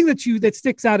mean, the thing that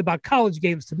sticks out about college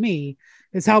games to me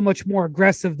is how much more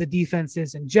aggressive the defense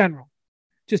is in general.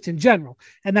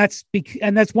 And that's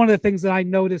one of the things that I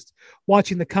noticed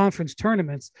watching the conference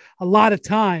tournaments. A lot of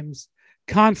times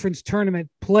conference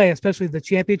tournament play, especially the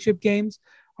championship games,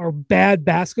 are bad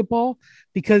basketball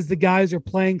because the guys are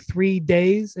playing 3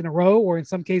 days in a row, or in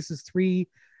some cases 3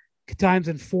 times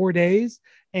in 4 days.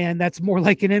 And that's more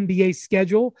like an NBA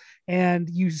schedule. And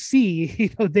you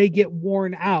see, they get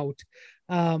worn out.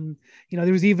 There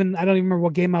was even, I don't even remember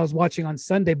what game I was watching on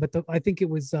Sunday, but I think it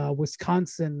was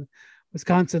Wisconsin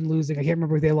losing. I can't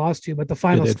remember who they lost to, but the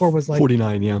final score was like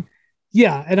 49. Yeah.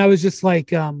 Yeah. And I was just like,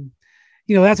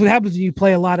 that's what happens when you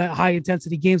play a lot of high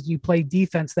intensity games and you play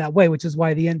defense that way, which is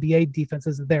why the NBA defense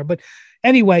isn't there. But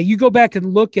anyway, you go back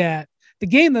and look at the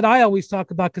game that I always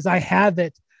talk about, because I have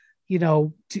it,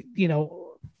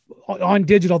 on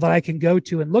digital that I can go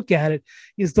to and look at it,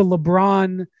 is the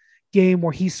LeBron game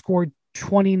where he scored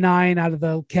 29 out of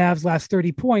the Cavs' last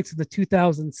 30 points in the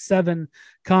 2007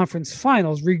 conference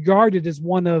finals, regarded as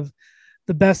one of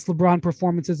the best LeBron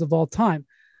performances of all time.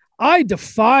 I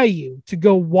defy you to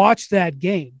go watch that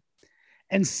game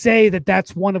and say that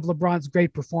that's one of LeBron's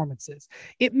great performances.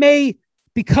 It may,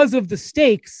 because of the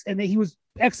stakes and that he was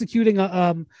executing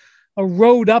a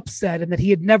road upset and that he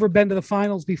had never been to the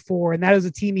finals before, and that is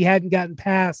a team he hadn't gotten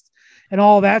past and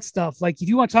all that stuff. Like, if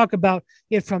you want to talk about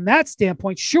it from that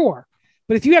standpoint, sure.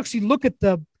 But if you actually look at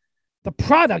the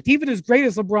product, even as great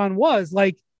as LeBron was,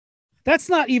 like, that's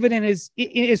not even in his,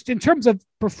 in terms of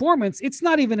performance, it's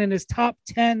not even in his top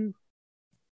 10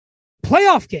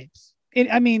 playoff games.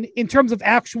 In terms of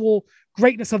actual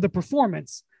greatness of the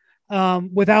performance,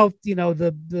 without,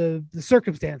 the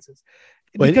circumstances.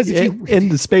 Because in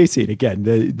the spacing again,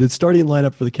 the starting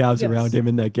lineup for the Cavs around him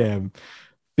in that game: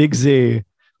 Big Z,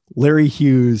 Larry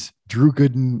Hughes, Drew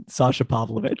Gooden, Sasha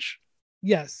Pavlovich.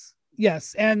 Yes.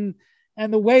 And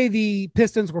the way the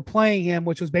Pistons were playing him,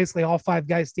 which was basically all 5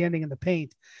 guys standing in the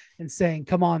paint and saying,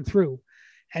 come on through,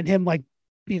 and him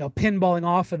pinballing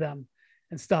off of them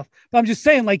and stuff. But I'm just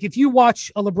saying, like, if you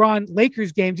watch a LeBron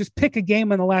Lakers game, just pick a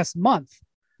game in the last month.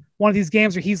 One of these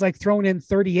games where he's like thrown in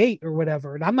 38 or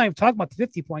whatever. And I'm not even talking about the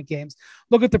 50-point games.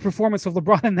 Look at the performance of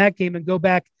LeBron in that game and go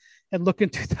back and look in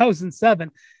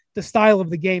 2007. The style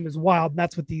of the game is wild. And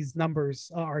that's what these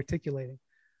numbers are articulating.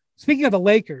 Speaking of the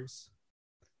Lakers,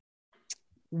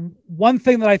 one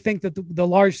thing that I think that the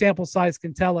large sample size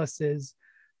can tell us is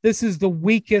this is the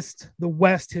weakest the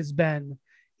West has been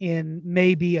in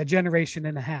maybe a generation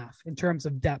and a half in terms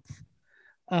of depth.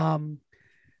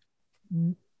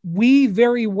 We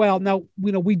very well now,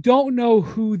 we don't know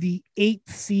who the 8th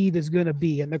seed is going to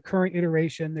be in the current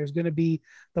iteration. There's going to be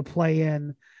the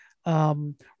play-in.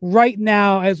 Right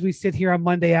now, as we sit here on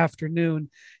Monday afternoon,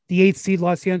 the 8th seed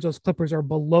Los Angeles Clippers are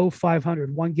below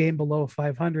 500, one game below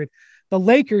 500. The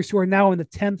Lakers, who are now in the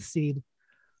 10th seed,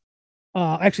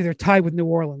 actually they're tied with New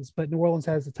Orleans, but New Orleans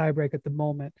has the tiebreak at the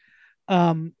moment.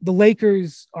 The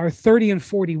Lakers are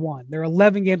 30-41. They're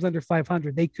 11 games under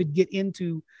 500. They could get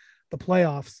into the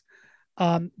playoffs.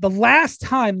 The last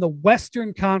time the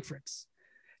Western Conference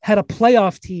had a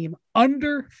playoff team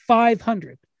under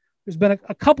 500, there's been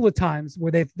a couple of times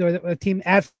where a team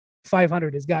at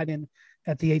 500 has gotten in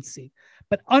at the 8th seed,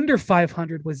 but under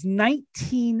 500 was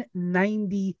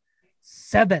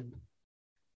 1997.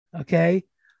 Okay.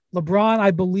 LeBron,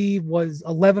 I believe, was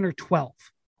 11 or 12.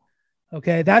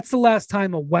 Okay. That's the last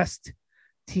time a West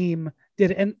team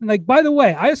did it. And like, by the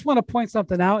way, I just want to point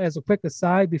something out as a quick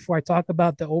aside before I talk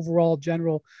about the overall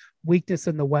general weakness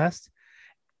in the West.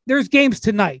 There's games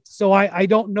tonight, so I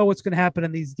don't know what's going to happen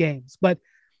in these games, but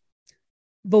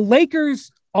the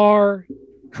Lakers are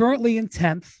currently in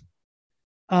 10th.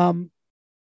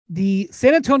 The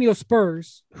San Antonio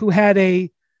Spurs, who had a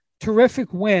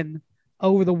terrific win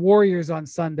over the Warriors on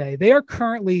Sunday, they are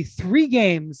currently 3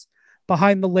 games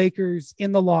behind the Lakers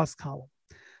in the loss column.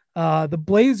 The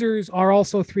Blazers are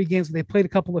also 3 games. They played a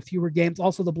couple of fewer games.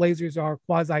 Also, the Blazers are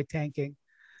quasi tanking.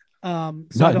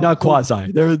 Not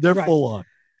quasi. They're right. Full on.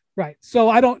 Right. So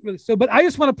I don't really. But I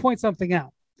just want to point something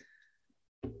out.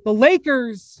 The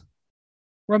Lakers'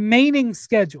 remaining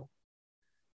schedule: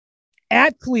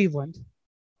 at Cleveland,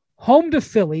 home to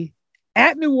Philly,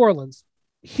 at New Orleans,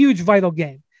 huge vital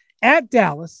game, at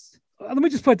Dallas. Let me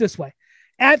just put it this way: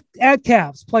 at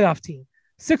Cavs, playoff team.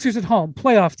 Sixers at home,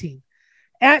 playoff team.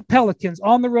 At Pelicans,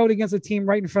 on the road against a team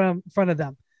right in front of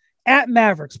them. At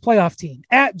Mavericks, playoff team.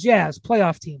 At Jazz,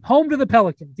 playoff team. Home to the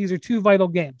Pelicans. These are 2 vital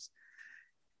games.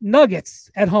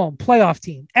 Nuggets at home, playoff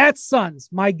team. At Suns,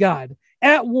 my God.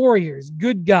 At Warriors,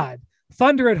 good God.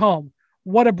 Thunder at home,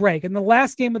 what a break. And the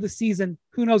last game of the season,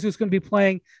 who knows who's going to be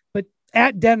playing, but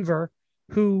at Denver,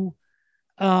 who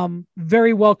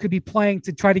very well could be playing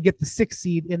to try to get the 6th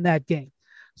seed in that game.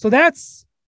 So that's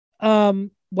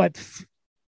 2,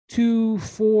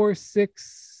 4,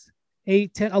 6,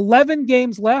 8, 10, 11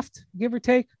 games left, give or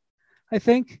take, I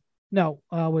think. No,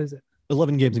 what is it?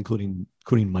 11 games, including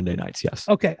Monday nights. Yes.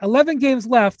 Okay. 11 games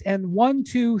left, and 1,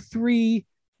 2, 3,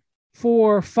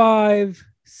 4, 5,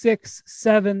 6,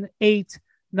 7, 8,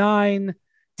 9,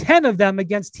 10 of them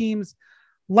against teams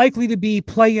likely to be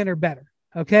play-in or better.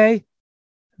 Okay.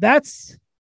 That's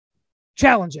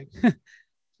challenging.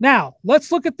 Now,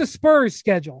 let's look at the Spurs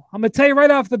schedule. I'm going to tell you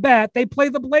right off the bat, they play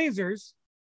the Blazers,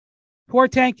 who are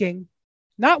tanking,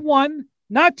 not 1,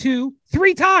 not 2,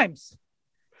 3 times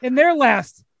in their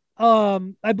last.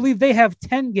 I believe they have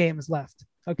 10 games left.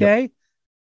 Okay. Yep.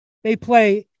 They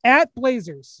play at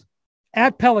Blazers,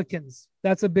 at Pelicans.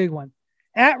 That's a big one.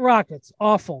 At Rockets,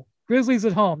 awful. Grizzlies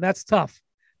at home. That's tough.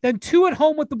 Then 2 at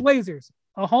home with the Blazers,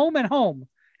 a home and home,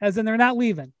 as in they're not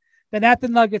leaving. Then at the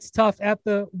Nuggets, tough. At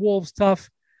the Wolves, tough.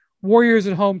 Warriors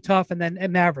at home, tough. And then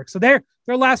at Mavericks. So their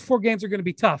last 4 games are going to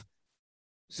be tough.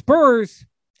 Spurs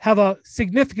have a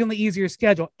significantly easier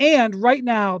schedule. And right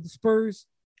now, the Spurs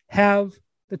have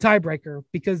the tiebreaker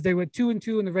because they went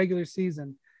 2-2 in the regular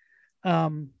season.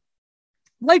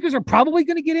 Lakers are probably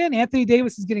going to get in. Anthony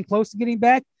Davis is getting close to getting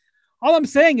back. All I'm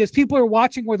saying is people are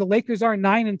watching where the Lakers are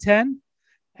 9-10.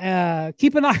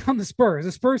 Keep an eye on the Spurs.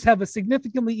 The Spurs have a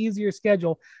significantly easier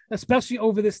schedule, especially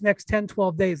over this next 10,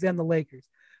 12 days than the Lakers.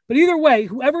 But either way,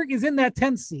 whoever is in that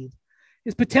 10th seed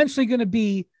is potentially going to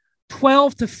be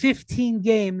 12 to 15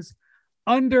 games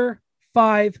under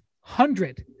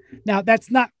 500. Now,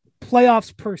 that's not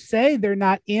playoffs per se. They're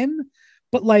not in.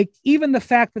 But like even the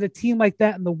fact that a team like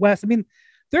that in the West, I mean,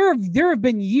 there have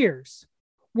been years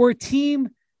where a team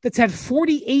that's had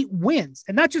 48 wins,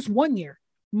 and not just one year,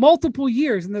 multiple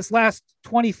years in this last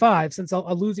 25 since a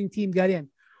losing team got in,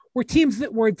 where teams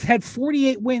that had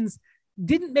 48 wins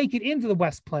didn't make it into the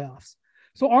West playoffs.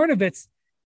 So Arnovitz,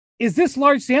 is this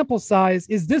large sample size?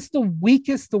 Is this the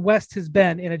weakest the West has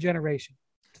been in a generation?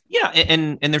 Yeah,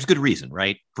 and there's good reason,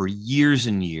 right? For years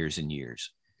and years and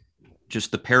years,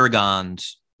 just the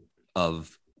paragons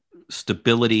of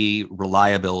stability,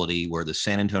 reliability were the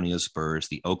San Antonio Spurs,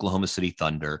 the Oklahoma City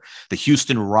Thunder, the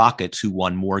Houston Rockets, who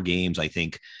won more games, I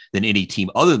think, than any team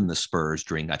other than the Spurs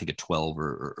during, I think, a 12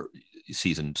 or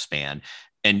season span.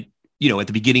 And, you know, at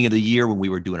the beginning of the year when we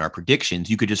were doing our predictions,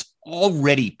 you could just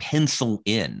already pencil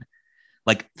in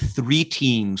like 3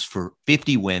 teams for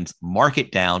 50 wins, mark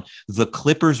it down. The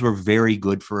Clippers were very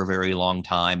good for a very long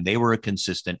time. They were a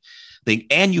consistent thing.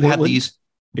 And you had these,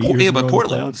 but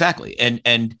Portland, exactly. And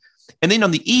then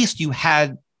on the East, you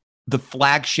had the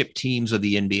flagship teams of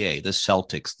the NBA, the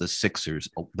Celtics, the Sixers,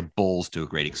 the Bulls to a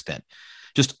great extent,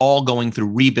 just all going through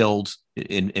rebuilds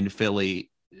in Philly,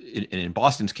 in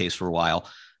Boston's case for a while.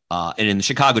 And in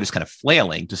Chicago, just kind of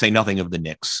flailing, to say nothing of the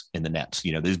Knicks and the Nets.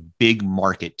 You know, there's big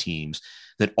market teams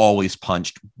that always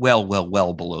punched well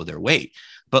below their weight.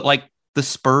 But like the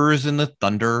Spurs and the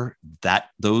Thunder,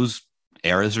 those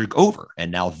eras are over.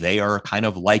 And now they are kind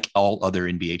of like all other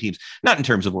NBA teams, not in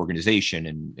terms of organization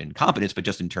and competence, but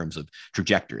just in terms of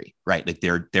trajectory, right? Like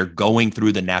they're going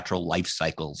through the natural life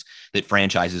cycles that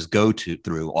franchises go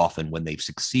through often when they've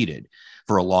succeeded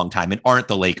for a long time, and aren't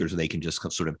the Lakers where they can just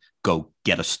sort of go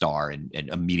get a star and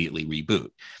immediately reboot.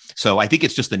 So I think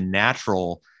it's just the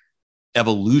natural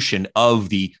evolution of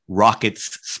the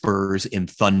Rockets, Spurs, and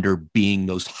Thunder being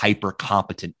those hyper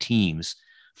competent teams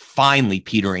finally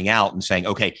petering out and saying,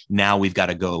 okay, now we've got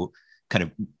to go kind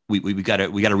of, we got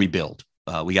to rebuild.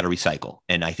 We got to recycle.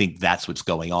 And I think that's what's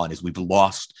going on, is we've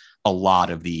lost a lot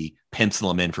of the pencil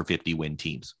them in for 50 win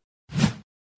teams.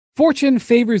 Fortune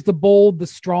favors the bold, the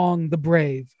strong, the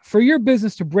brave. For your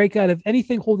business to break out of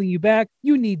anything holding you back,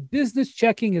 you need business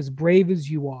checking as brave as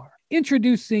you are.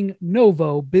 Introducing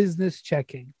Novo Business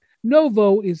Checking.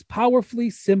 Novo is powerfully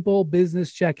simple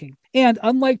business checking. And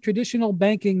unlike traditional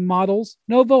banking models,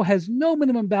 Novo has no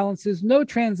minimum balances, no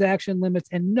transaction limits,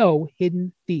 and no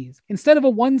hidden fees. Instead of a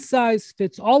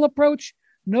one-size-fits-all approach,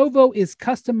 Novo is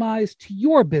customized to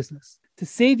your business to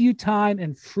save you time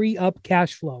and free up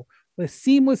cash flow with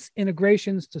seamless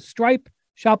integrations to Stripe,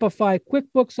 Shopify,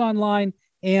 QuickBooks Online,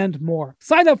 and more.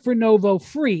 Sign up for Novo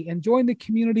free and join the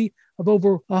community of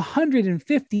over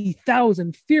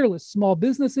 150,000 fearless small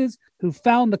businesses who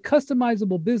found the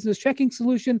customizable business checking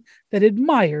solution that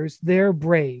admires their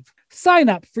brave. Sign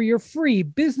up for your free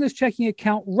business checking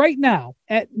account right now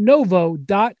at novo.co/hoop.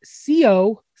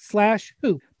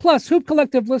 Plus, Hoop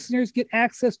Collective listeners get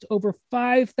access to over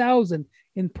 5,000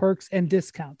 in perks and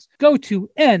discounts. Go to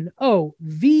novo.co/hoop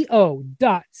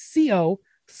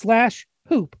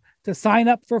to sign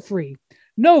up for free.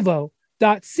 Novo.co/hoop.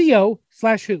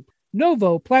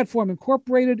 Novo Platform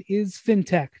Incorporated is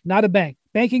fintech, not a bank.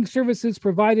 Banking services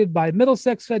provided by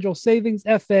Middlesex Federal Savings,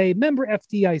 FA, member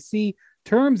FDIC.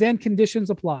 Terms and conditions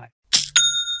apply.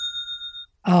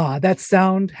 That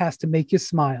sound has to make you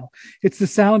smile. It's the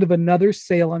sound of another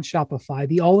sale on Shopify,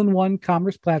 the all-in-one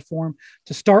commerce platform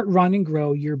to start, run, and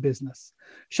grow your business.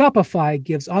 Shopify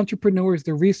gives entrepreneurs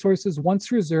the resources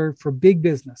once reserved for big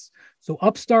business, so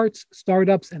upstarts,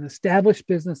 startups, and established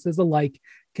businesses alike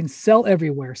can sell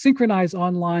everywhere, synchronize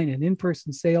online and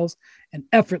in-person sales, and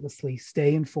effortlessly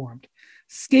stay informed.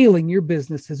 Scaling your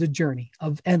business is a journey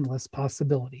of endless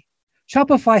possibility.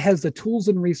 Shopify has the tools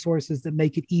and resources that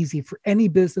make it easy for any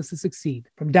business to succeed,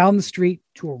 from down the street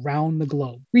to around the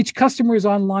globe. Reach customers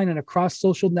online and across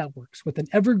social networks with an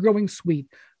ever-growing suite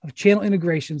of channel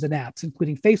integrations and apps,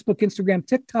 including Facebook, Instagram,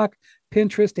 TikTok,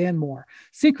 Pinterest, and more.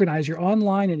 Synchronize your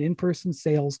online and in-person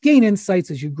sales. Gain insights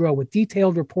as you grow with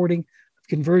detailed reporting of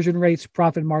conversion rates,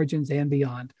 profit margins, and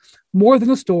beyond. More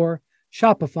than a store,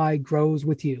 Shopify grows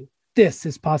with you. This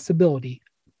is Possibility,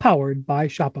 powered by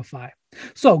Shopify.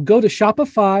 So go to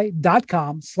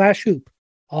shopify.com/hoop,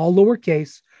 all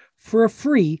lowercase, for a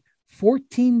free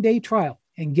 14-day trial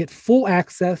and get full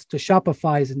access to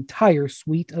Shopify's entire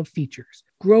suite of features.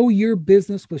 Grow your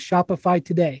business with Shopify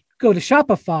today. Go to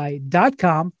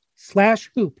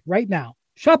shopify.com/hoop right now.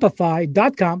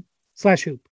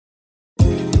 Shopify.com/hoop.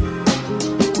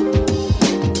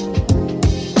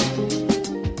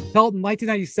 Pelton,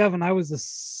 1997, I was a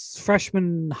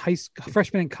freshman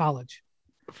in college.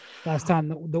 Last time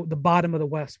the bottom of the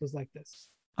West was like this.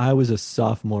 I was a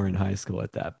sophomore in high school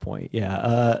at that point.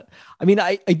 Yeah. I mean,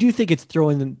 I do think it's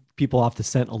throwing people off the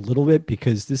scent a little bit,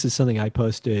 because this is something I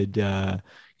posted, a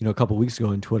couple of weeks ago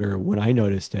on Twitter when I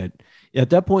noticed it. At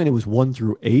that point, it was 1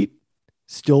 through 8.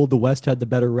 Still, the West had the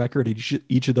better record at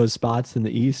each of those spots than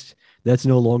the East. That's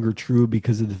no longer true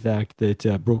because of the fact that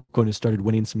Brooklyn has started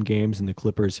winning some games and the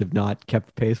Clippers have not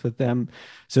kept pace with them.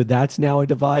 So that's now a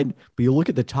divide. But you look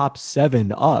at the top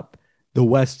 7 up, the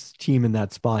West team in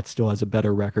that spot still has a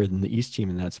better record than the East team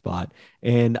in that spot.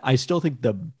 And I still think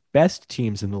the best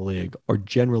teams in the league are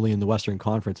generally in the Western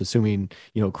Conference, assuming,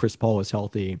 Chris Paul is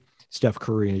healthy, Steph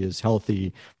Curry is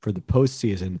healthy for the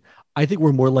postseason. I think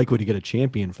we're more likely to get a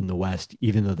champion from the West,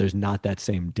 even though there's not that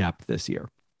same depth this year.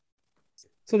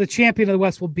 So the champion of the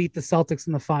West will beat the Celtics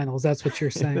in the finals. That's what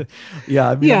you're saying.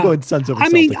 I'm going Suns over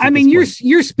Celtics. I mean,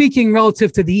 you're speaking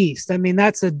relative to the East. I mean,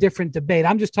 that's a different debate.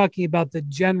 I'm just talking about the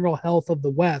general health of the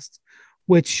West,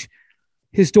 which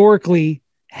historically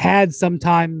had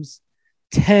sometimes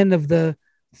 10 of the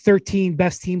 13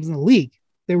 best teams in the league.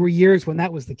 There were years when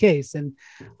that was the case. And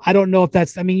I don't know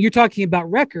if you're talking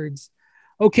about records.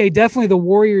 Okay, definitely the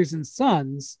Warriors and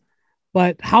Suns.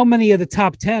 But how many of the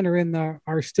top 10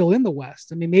 are still in the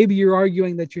West? I mean, maybe you're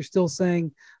arguing that you're still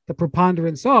saying the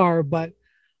preponderance are, but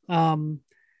I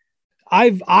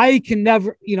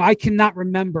cannot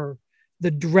remember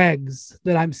the dregs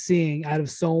that I'm seeing out of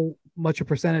so much a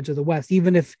percentage of the West,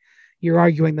 even if you're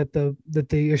arguing that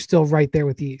they are still right there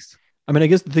with the East. I mean, I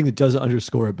guess the thing that does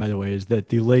underscore it, by the way, is that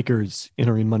the Lakers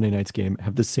entering Monday night's game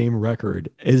have the same record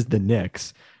as the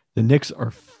Knicks. The Knicks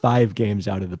are 5 games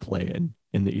out of the play-in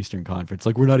the Eastern Conference.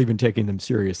 Like, we're not even taking them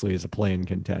seriously as a play-in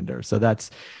contender. So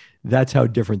that's how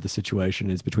different the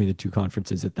situation is between the two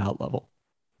conferences at that level.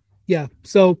 Yeah.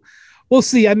 So we'll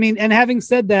see. I mean, and having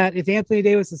said that, if Anthony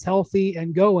Davis is healthy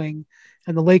and going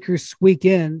and the Lakers squeak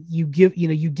in, you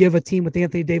give a team with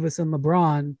Anthony Davis and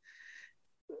LeBron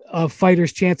a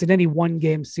fighter's chance in any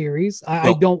 1-game series.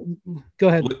 I don't go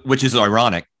ahead. Which is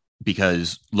ironic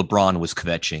because LeBron was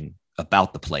kvetching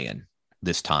about the play-in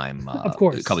this time, of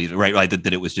course, a couple years, right.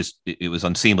 That it was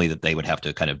unseemly that they would have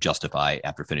to kind of justify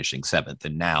after finishing 7th.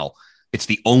 And now it's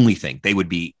the only thing we would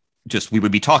be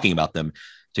talking about them,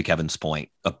 to Kevin's point,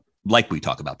 like we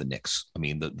talk about the Knicks. I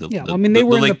mean, they're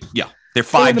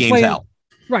 5 games out.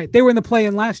 Right. They were in the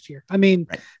play-in last year. I mean,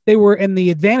 right. They were in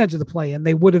the advantage of the play-in.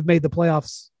 They would have made the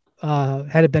playoffs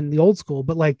had it been the old school,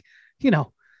 but the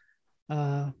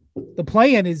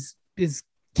play-in is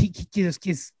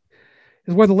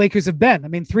where the Lakers have been. I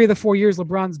mean, 3 of the 4 years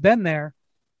LeBron's been there,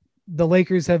 the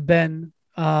Lakers have been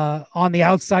on the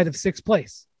outside of 6th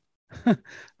place. Had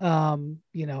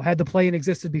the play-in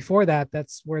existed before that,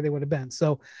 that's where they would have been.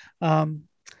 So another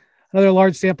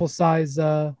large sample size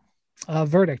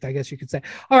verdict, I guess you could say.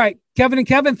 All right, Kevin and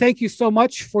Kevin, thank you so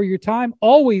much for your time.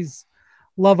 Always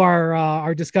love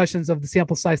our discussions of the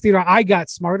sample size theater. I got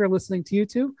smarter listening to you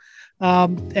two.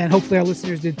 And hopefully our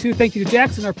listeners did too. Thank you to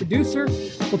Jackson, our producer.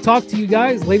 We'll talk to you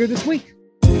guys later this week.